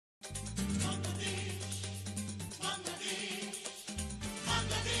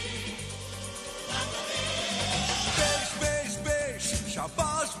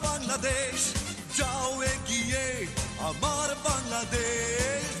বাংলাদেশ যাও এগিয়ে আমার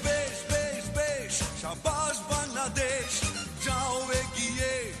বাংলাদেশ বেশ বেশ বেশ শাবাশ বাংলাদেশ যাও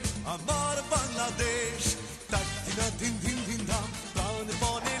এগিয়ে আমার বাংলাদেশ তাক দিনা দিন দিন দিন ধাম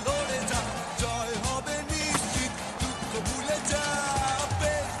প্রাণপণে লড়ে যা জয় হবে নিশ্চিত দুঃখ ভুলে যা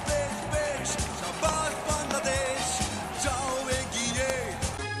বেশ বেশ বেশ শাবাশ বাংলাদেশ যাও এগিয়ে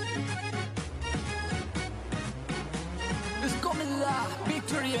It's Comilla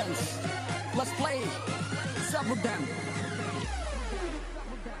Victorians. Let's play. Support them.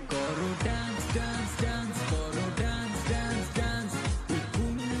 Goro dance, dance, dance. Goro dance, dance, dance. With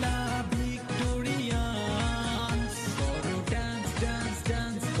Comilla Victorians. Goro dance, dance,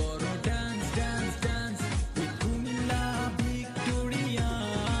 dance. Goro dance, dance, dance. With Comilla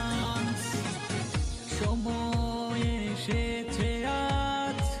Victorians. সময় এসেছে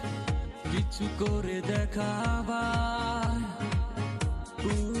আজ কিছু করে দেখাবার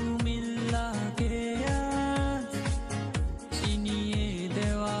কুমিল্লাকে আজ চিনিয়ে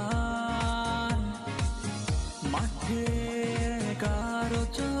দেওয়ার মাঠে কারো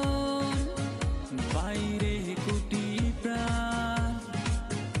চোর বাইরে কোটি প্রাণ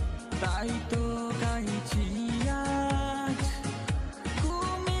তাই তো গাইছি আজ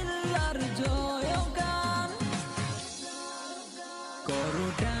কুমিল্লার জয়গান করো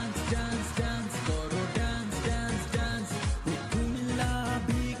ডান্স ডান্স ডান্স করো dance dance dance with Comilla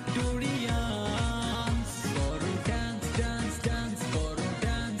Victorians করো ডান্স ডান্স ডান্স করো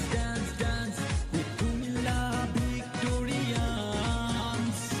dance dance dance with Comilla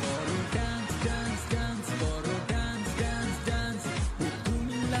Victorians করো ডান্স ডান্স ডান্স করো dance dance dance with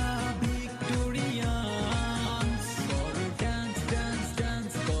Comilla Victorians করো ডান্স ডান্স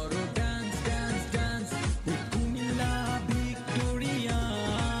ডান্স করো dance dance dance with Comilla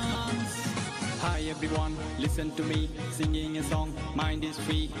Victorians. Hi everyone, listen to me, singing a song, mind is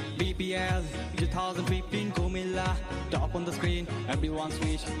free. BPL 2015 Comilla, top on the screen. Everyone's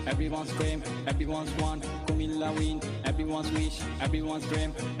wish, everyone's dream, everyone's want. Comilla win, everyone's wish, everyone's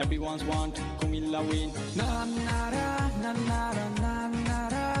dream, everyone's want. Comilla win. Na na ra na na ra na na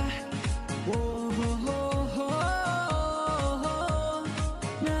ra. Whoa ho ho ho.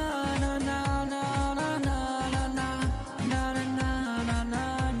 Na na na na na na na na na na na na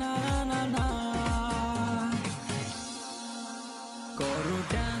na na na. Goro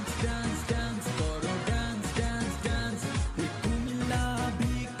dance dance dance, goro dance dance dance with Comilla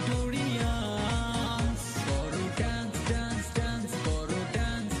Victorians. Goro dance dance dance, goro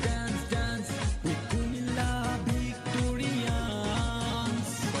dance dance dance with Comilla Victorians.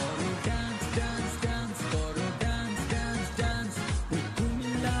 Goro dance dance dance, goro dance dance dance with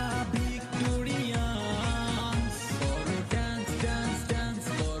Comilla Victorians. Goro dance dance dance,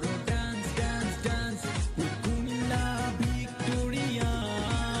 goro dance dance dance with Comilla Victorians.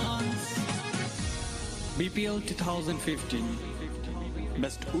 BPL 2015,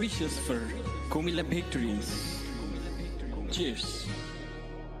 best wishes for Comilla Victorians. Cheers.